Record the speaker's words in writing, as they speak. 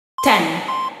10,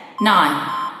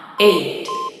 9, 8,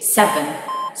 7,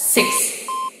 6,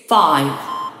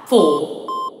 5, 4,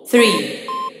 3,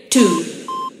 2,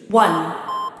 1.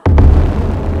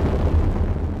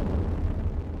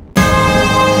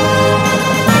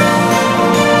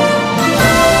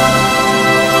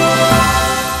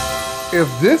 If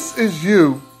this is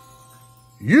you,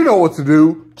 you know what to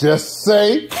do. Just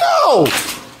say go.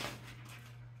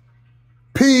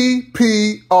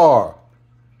 PPR.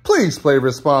 Please play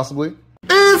responsibly.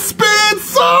 And spend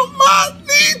some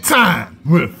money time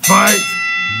with Fight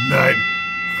Night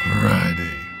Friday.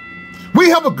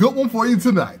 We have a good one for you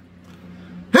tonight.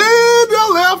 In the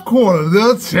left corner,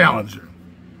 the challenger.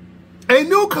 A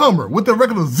newcomer with a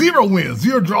record of 0 wins,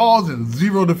 0 draws, and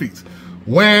 0 defeats.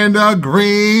 Wearing the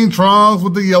green trunks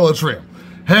with the yellow trim.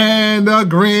 And the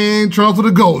green trunks with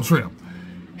the gold trim.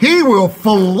 He will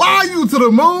fly you to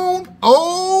the moon,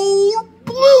 Oleblueyes.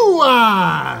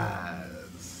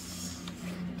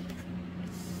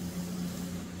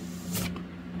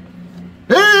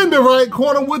 In the right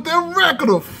corner with a record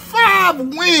of 5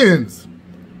 wins,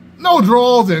 no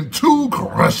draws, and 2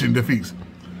 crushing defeats.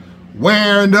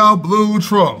 Wearing the blue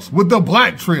trunks with the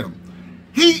black trim.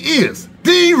 He is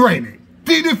the reigning,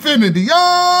 the defending, the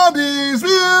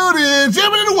undisputed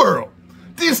champion of the world.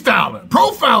 The styling,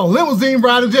 profiling, limousine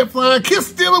rider, jet flying, kiss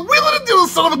stealing, wheeling and dealing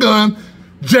son of a gun,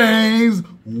 James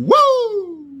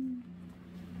Woo!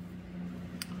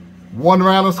 1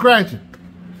 round of scratching.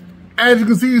 As you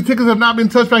can see, these tickets have not been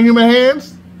touched by human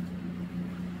hands.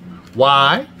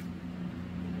 Why?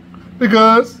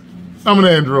 Because I'm an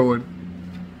android.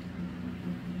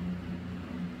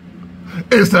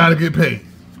 It's time to get paid.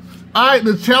 All right,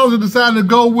 the challenger decided to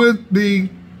go with the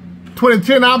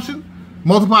 2010 option,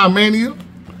 Multiplier Mania.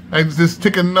 It's this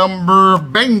ticket number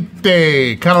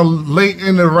 20, kind of late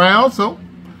in the round. So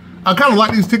I kind of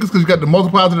like these tickets because you got the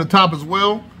multipliers at the top as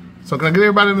well. So can I get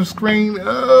everybody on the screen?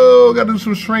 Oh, got to do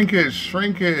some shrinkage. All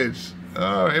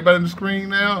right, everybody on the screen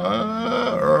now.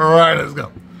 All right, let's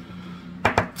go.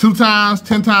 2 times,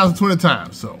 10 times, and 20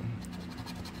 times. So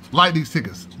like these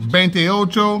tickets.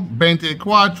 28,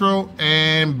 24,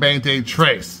 and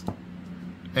 23.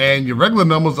 And your regular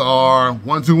numbers are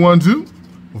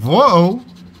 1212,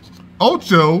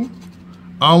 40, 8.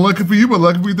 Unlucky for you, but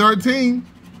lucky for you, 13.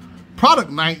 Product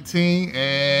 19,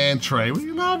 and Trey.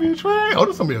 We love you, Trey. Oh,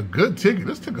 this is going to be a good ticket.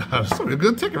 This is going to be a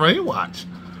good ticket right here. Watch.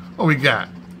 What we got?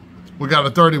 We got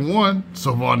a 31.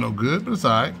 So far, no good, but it's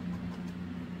all right.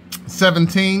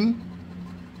 17,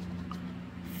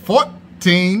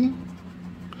 14,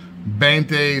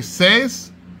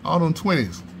 26, all them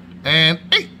 20s, and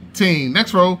 18.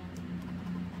 Next row.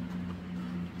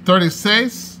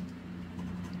 36,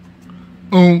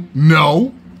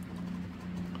 no.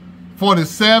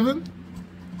 47,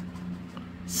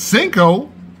 5,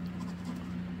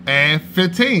 and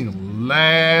 15.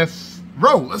 Last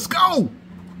row. Let's go.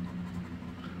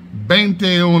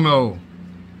 21,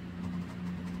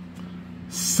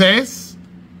 6,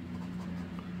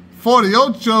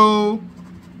 48,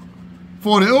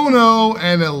 41,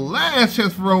 and the last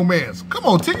chance for romance. Come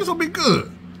on, tickets will be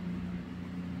good.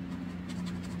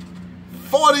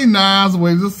 49's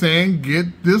ways of saying,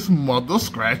 get this mother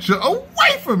scratcher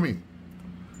away from me.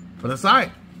 But that's all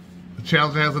right. The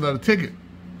challenger has another ticket.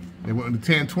 They went with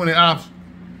the 10, 20 option.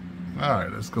 All right,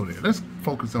 let's go there. Let's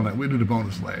focus on that. We'll do the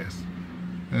bonus last.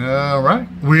 All right,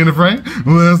 we in the frame.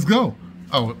 Let's go.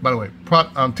 Oh, by the way,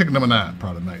 ticket number 9,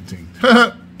 product 19.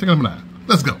 Ticket number 9.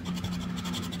 Let's go.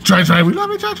 Trey, we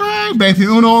love you, Trey.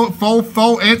 21,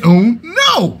 4, and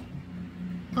no. All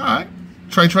right,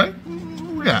 Trey.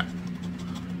 What we got?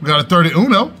 We got a 31.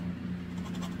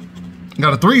 We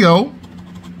got a 30.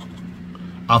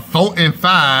 A 4 and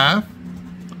 5.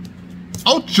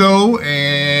 8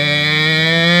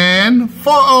 and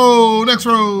 4. Next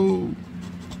row.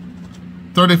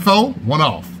 34, 1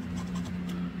 off.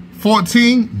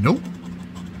 14, nope.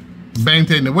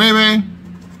 29.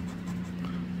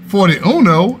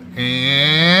 41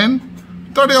 and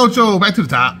 38. Back to the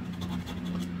top.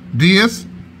 10,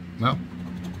 no.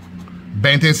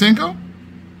 25,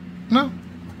 no.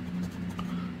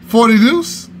 42,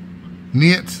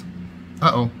 niet.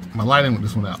 Uh-oh, my lighting with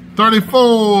this one out.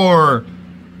 34.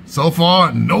 So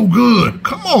far, no good.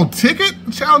 Come on, ticket.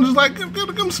 The challenge is like, give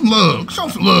them some love. Show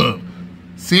some love.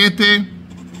 7,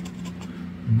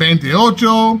 28,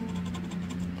 11,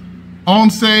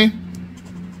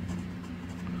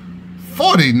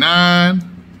 49,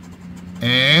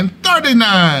 and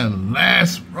 39.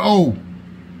 Last row.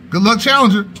 Good luck,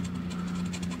 challenger.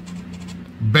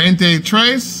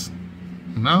 23.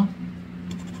 No.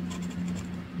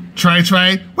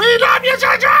 Trey. We love you,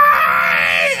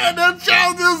 Trey! And the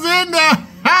challenger's in the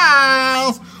house.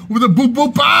 with the boop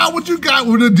boop pow. What you got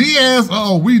with the Diaz?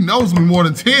 Oh, we know it's more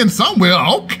than 10 somewhere.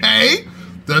 Okay.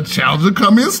 The challenger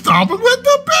come in stomping with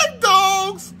the big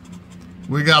dogs.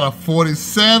 We got a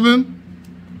 47.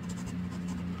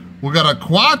 We got a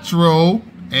Quattro.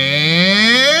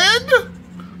 And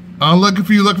unlucky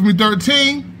for you, lucky for me,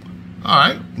 13. All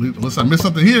right. Unless I missed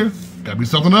something here. Got to be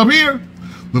something up here.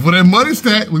 Look for that money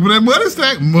stack. Look for that money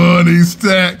stack. Money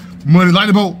stack. Money,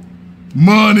 lightning bolt.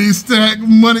 Money stack.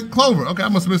 Money. Clover. Okay, I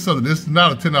must have missed something. This is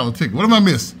not a $10 ticket. What have I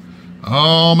missed?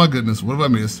 Oh, my goodness. What have I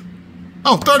missed?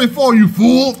 Oh, 34, you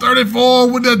fool. 34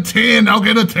 with the 10.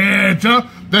 Okay, the 10.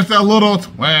 That's that little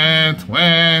 20.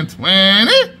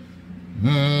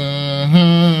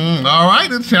 All right,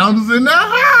 the challenge is in the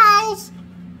house.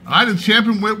 All right, the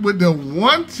champion went with the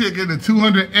 1 ticket, the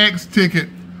 200X ticket.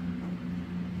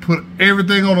 Put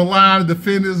everything on the line to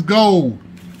defend his gold.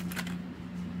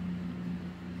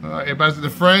 All right, everybody's in the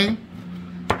frame.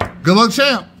 Good luck,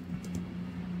 champ.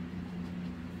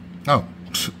 Oh,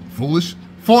 foolish.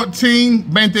 14,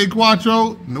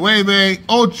 24, 9, 8,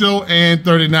 and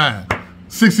 39.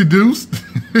 60 deuce.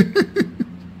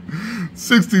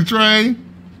 60 tray.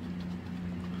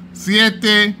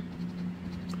 7,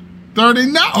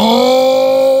 39.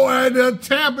 Oh, and the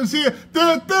champ is here.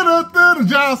 The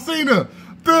John Cena.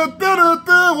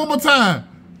 One more time.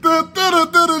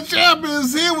 The champ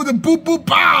is here with the boop boop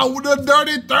pow with the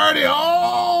dirty 30.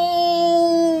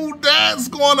 Oh, that's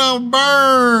gonna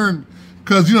burn.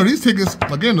 Because, you know, these tickets,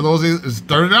 again, to those is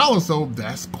 $30, so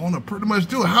that's going to pretty much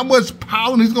do it. How much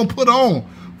power he's going to put on?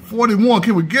 41.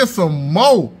 Can we get some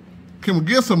more? Can we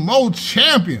get some more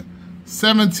champion?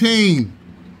 17.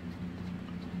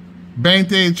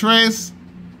 23.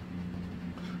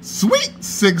 Sweet.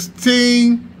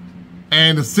 16.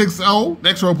 And the 6-0.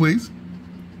 Next row, please.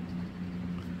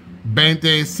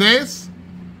 26.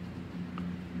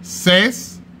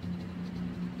 6.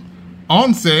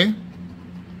 11.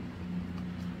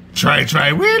 Trey,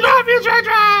 we love you,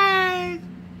 Trey.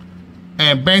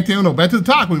 And 21, back to the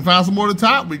top. We found some more at the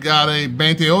top. We got a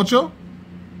 28.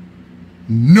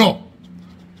 No.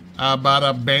 How about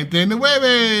a 29?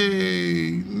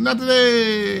 Not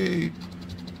today.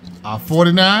 A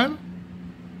 49.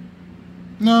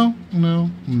 No.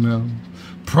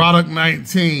 Product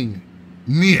 19.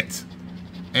 Knit.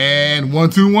 And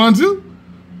 1212.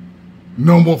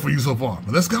 No more for you so far.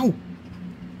 But let's go.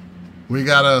 We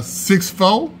got a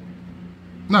 6-4.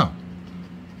 No.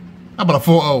 How about a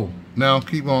 4-0? No,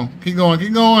 keep going.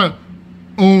 No.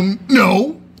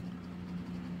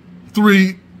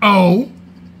 3-0.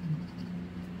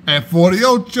 And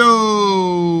 48.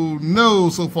 No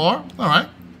so far. All right.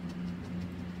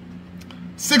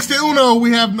 61.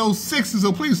 We have no 60s,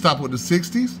 so please stop with the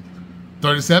 60s.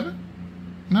 37.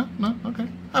 No. Okay.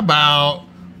 How about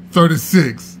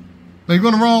 36? Now you're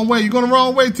going the wrong way.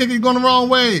 Ticket. You're going the wrong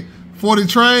way. 40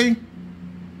 Trey.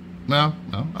 No.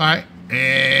 All right.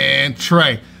 And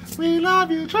Trey. We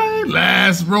love you, Trey.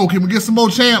 Last row. Can we get some more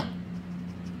champ?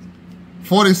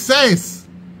 46.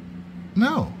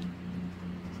 No.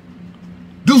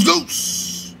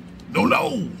 Deuce.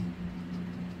 No.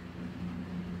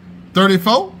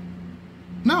 34.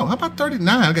 No. How about 39?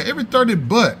 I got every 30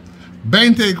 but.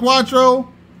 24.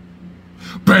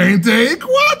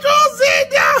 24's in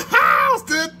the house.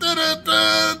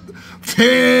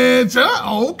 10.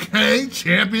 Okay,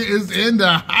 champion is in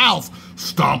the house.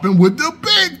 Stomping with the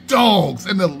big dogs.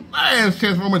 And the last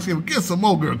chance for us to get some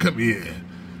more, girl. Come here.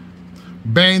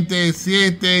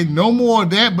 27. No more of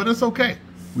that, but it's okay.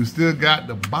 We still got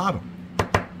the bottom.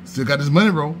 Still got this money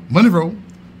roll. Money.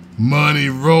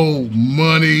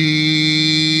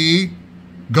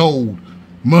 Gold.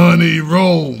 Money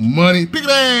roll. Money. Pick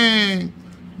bang.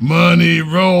 Money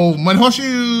roll. Money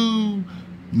horseshoe.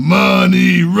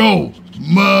 Money roll.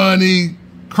 Money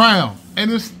crown.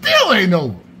 And it still ain't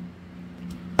over.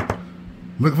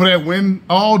 Looking for that win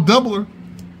all doubler.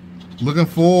 Looking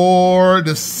for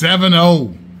the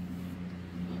 7-0.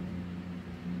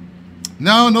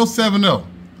 No 7-0.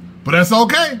 But that's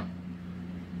okay.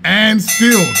 And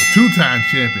still the 2-time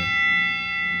champion.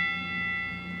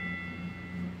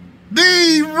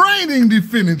 The reigning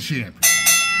defending champion.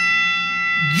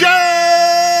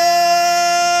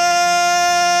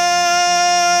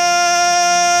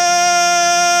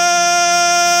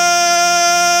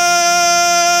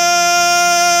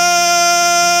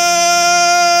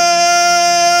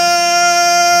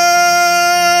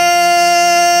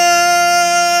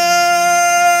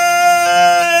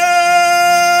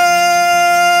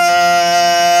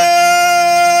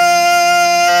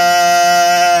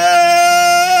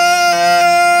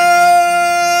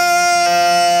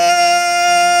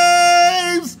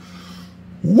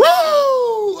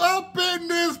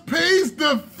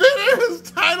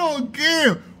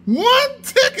 One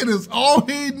ticket is all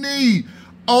he need.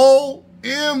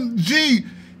 OMG.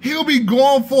 He'll be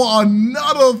going for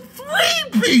another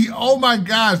 3-peat. Oh my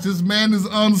gosh, this man is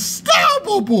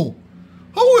unstoppable.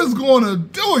 Who is going to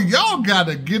do it? Y'all got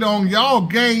to get on y'all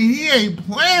game. He ain't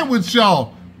playing with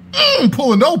y'all.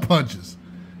 Pulling no punches.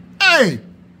 Hey,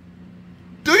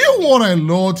 do you want a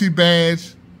loyalty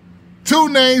badge? 2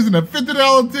 names and a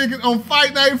 $50 ticket on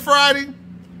Fight Night Friday?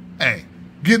 Hey,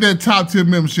 get that top tier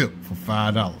membership for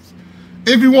 $5.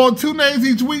 If you want 2 names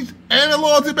each week and a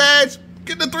loyalty badge,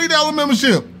 get the $3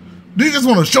 membership. Do you just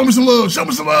want to show me some love, show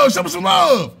me some love, show me some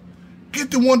love? Get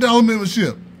the $1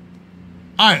 membership.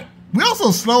 All right, we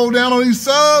also slowed down on these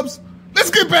subs. Let's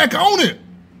get back on it.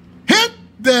 Hit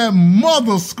that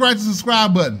mother scratch and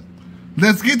subscribe button.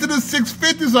 Let's get to the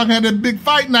 650 so I can have that big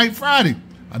Fight Night Friday.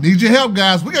 I need your help,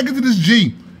 guys. We got to get to this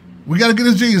G. We got to get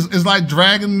this G. It's like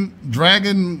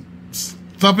dragging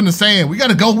stuff in the sand. We got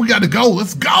to go. We got to go.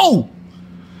 Let's go. All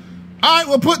right,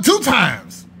 we'll put 2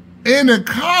 times in the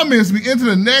comments. We enter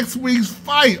the next week's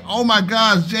fight. Oh, my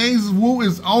gosh. James Wu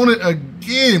is on it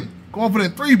again. Going for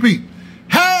that 3-peat.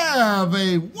 Have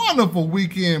a wonderful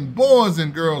weekend, boys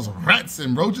and girls, rats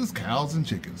and roaches, cows and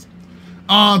chickens.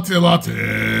 Until our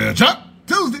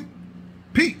Tuesday.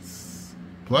 Peace.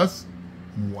 +1,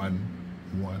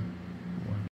 1.